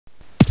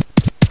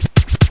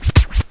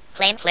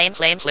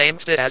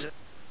claims it as.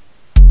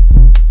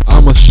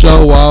 I'm a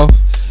show off,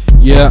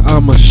 yeah,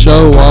 I'm a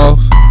show off.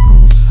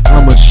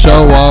 I'm a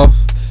show off,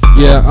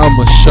 yeah, I'm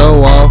a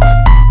show off.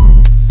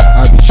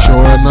 I be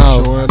showing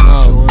off.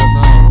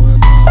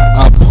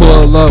 I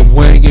pull up,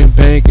 wangin',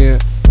 bangin',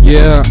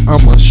 yeah,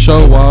 I'm a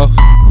show off.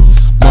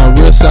 My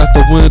wrist out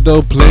the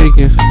window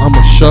blinking, I'm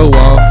a show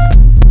off.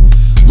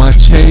 My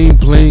chain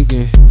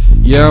blinking,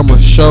 yeah, I'm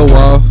a show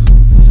off.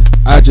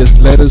 I just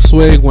let it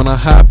swing when I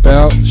hop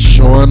out,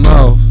 showing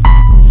off.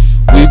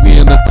 We be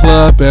in the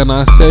club and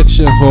our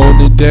section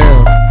hold it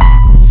down.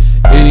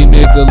 Any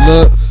nigga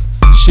look,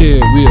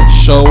 shit, we'll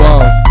show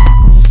off.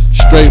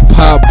 Straight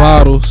pop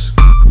bottles,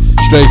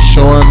 straight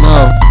showing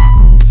off.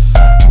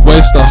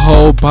 Waste a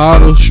whole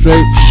bottle,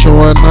 straight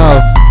showing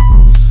off.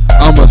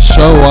 I'm a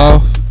show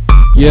off,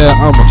 yeah,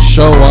 I'm a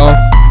show off.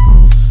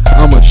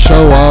 I'm a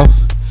show off,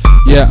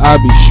 yeah, I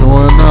be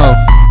showing off.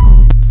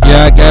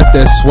 Yeah, I got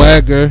that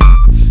swagger,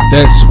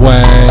 that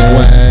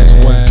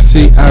swag.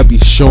 See, I be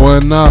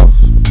showing off.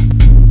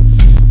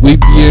 We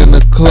be in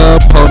the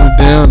club, holding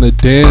down the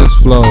dance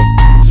floor.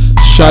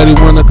 Shawty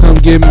wanna come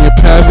give me a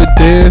private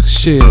dance?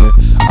 Shit,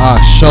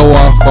 I show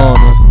off on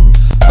her.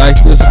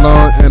 Like this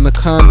long and the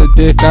kind of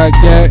dick I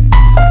got,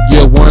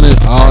 you want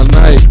it all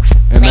night.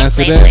 And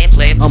after that,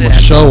 I'ma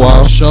show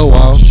off.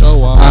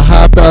 I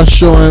hop out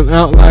showing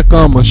out like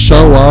I'm a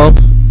show off.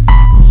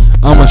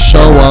 I'ma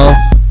show off,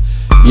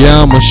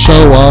 yeah, I'ma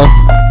show off.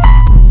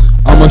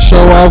 I'ma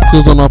show off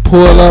cause when I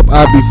pull up,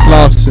 I be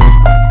flossing.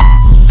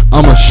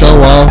 I'ma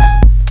show off,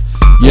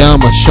 yeah,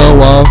 I'ma show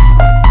off.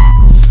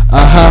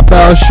 I hop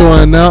out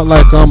showing out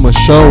like I'ma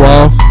show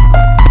off.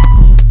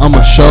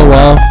 I'ma show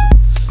off,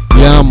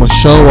 yeah, I'ma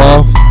show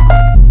off.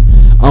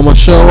 I'ma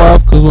show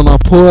off cause when I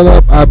pull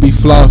up, I be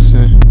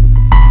flossing.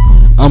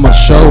 I'ma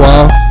show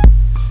off,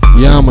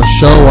 yeah, I'ma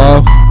show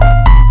off.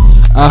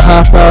 I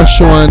hop out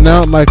showing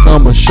out like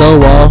I'ma show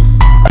off.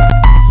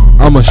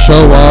 I'ma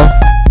show off,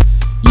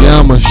 yeah,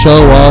 I'ma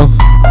show off.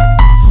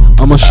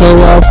 I'ma show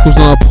off cause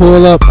when I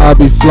pull up, I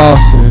be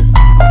flossing.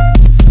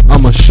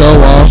 I'ma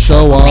show off.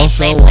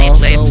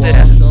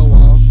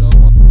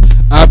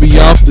 I be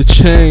off the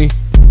chain,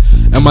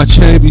 and my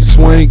chain be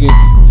swinging.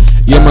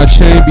 Yeah, my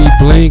chain be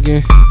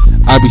blinging.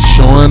 I be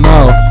showing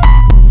off.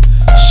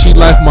 She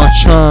like my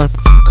charm,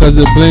 cause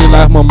it bling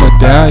like my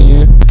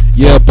medallion.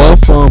 Yeah,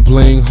 both of them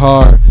bling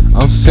hard.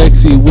 I'm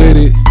sexy with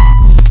it,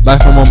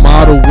 like I'm a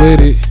model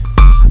with it.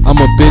 I'm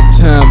a big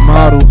time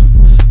model.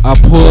 I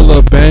pull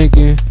up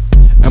banging,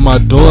 and my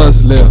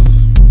doors lift.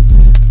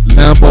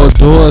 Lambo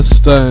doors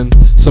stunting,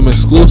 some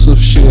exclusive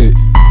shit.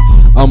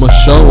 I'ma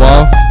show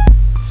off,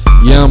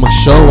 yeah, I'ma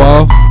show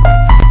off.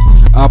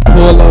 I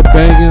pull up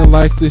banging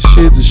like this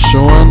shit is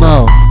showing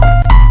off.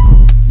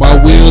 My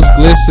wheels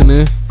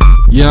glistening,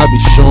 yeah, I be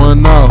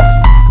showing off.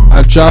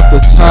 I drop the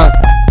top,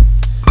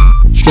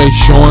 straight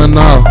showing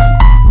off.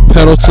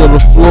 Pedal to the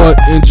floor,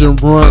 engine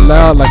roaring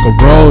loud like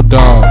a road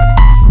dog.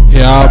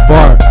 Here I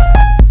bark,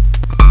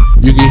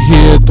 you can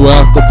hear it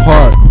throughout the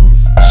park.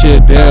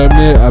 Shit, damn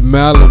near a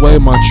mile away,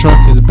 my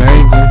trunk is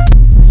banging.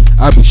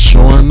 I be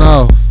showing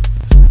off,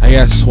 I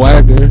got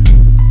swagger,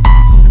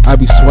 I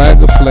be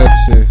swagger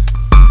flexing.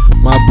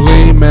 My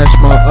bling match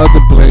my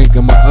other bling,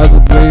 and my other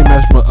bling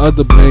match my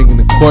other bling, and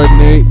it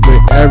coordinate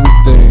with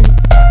everything.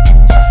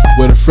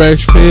 With a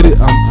fresh fitted,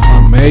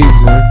 I'm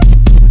amazing.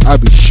 I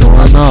be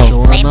showing off.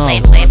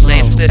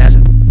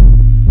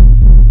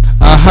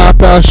 I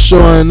hop out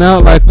showing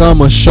out like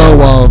I'ma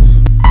show off.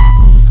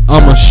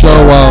 I'ma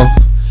show off,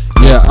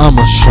 yeah,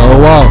 I'ma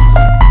show off.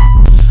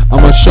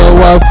 I'ma show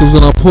off cause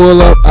when I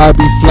pull up, I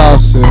be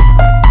flossing.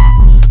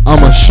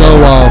 I'ma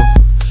show off,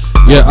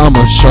 yeah,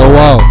 I'ma show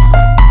off.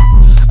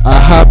 I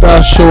hop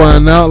out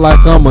showing out like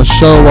I'ma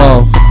show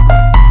off.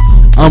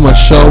 I'ma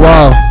show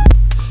off,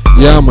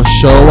 yeah, I'ma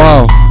show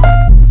off.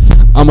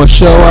 I'ma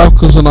show off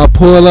cause when I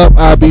pull up,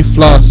 I be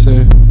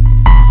flossing.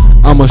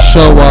 I'ma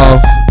show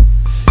off,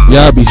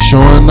 yeah, I be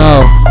showing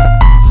off.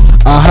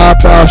 I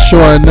hop out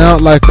showing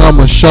out like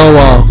I'ma show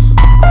off.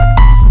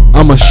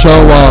 I'ma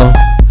show off,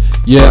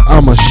 yeah,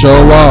 I'ma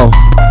show off.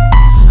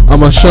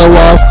 I'ma show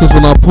off cause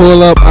when I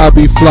pull up, I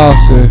be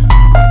flossing.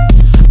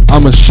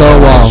 I'ma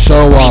show off.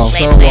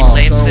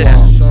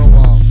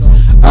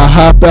 I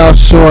hop out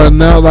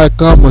showing out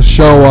like I'ma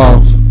show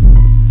off.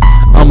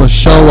 I'ma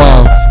show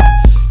off,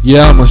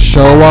 yeah, I'ma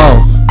show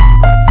off.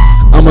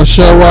 I'ma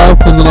show off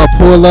cause when I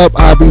pull up,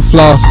 I be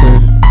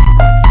flossing.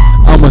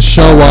 I'ma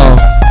show off,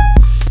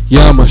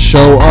 yeah, I'ma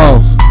show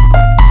off.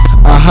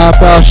 I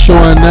hop out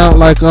showing out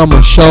like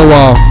I'ma show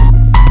off.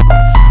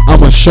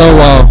 I'ma show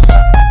off,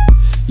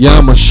 yeah,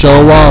 I'ma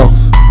show off.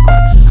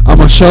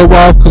 I'ma show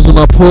off cause when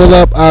I pull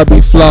up, I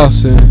be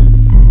flossing.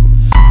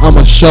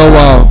 I'ma show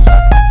off,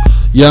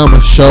 yeah, I'ma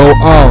show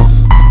off.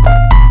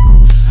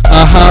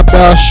 I hop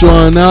out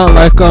showing out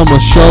like I'ma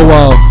show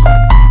off.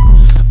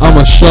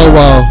 I'ma show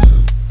off,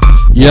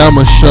 yeah,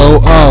 I'ma show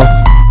off.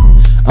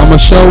 I'ma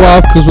show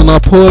off cause when I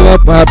pull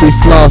up, I be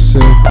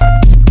flossing.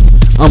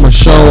 I'ma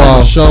show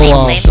off.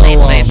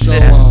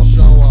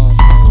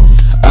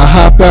 I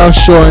hop out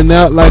showing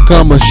out like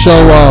I'ma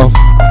show off.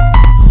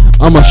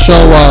 I'ma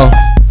show off.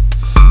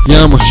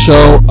 Yeah, I'ma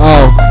show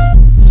off.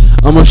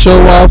 I'ma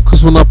show off,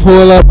 cause when I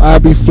pull up, I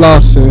be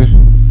flossing.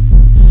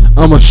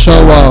 I'ma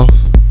show off.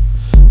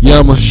 Yeah,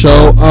 I'ma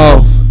show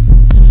off.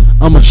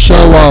 I'ma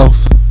show off.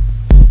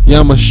 Yeah,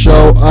 I'ma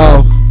show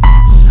off.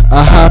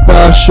 I hop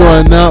out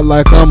showing out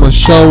like I'ma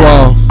show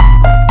off.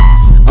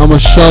 I'ma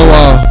show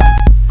off.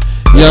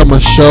 Yeah, I'ma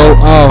show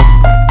off.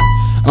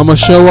 I'ma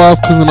show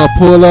off, cause when I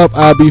pull up,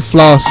 I be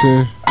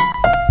flossing.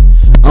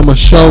 I'ma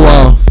show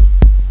off.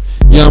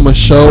 Yeah, I'ma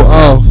show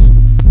off.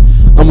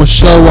 I'ma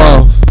show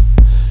off.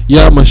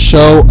 Yeah, I'ma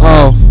show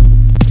off.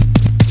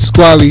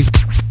 Squally.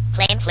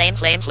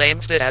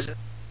 Flame, stood as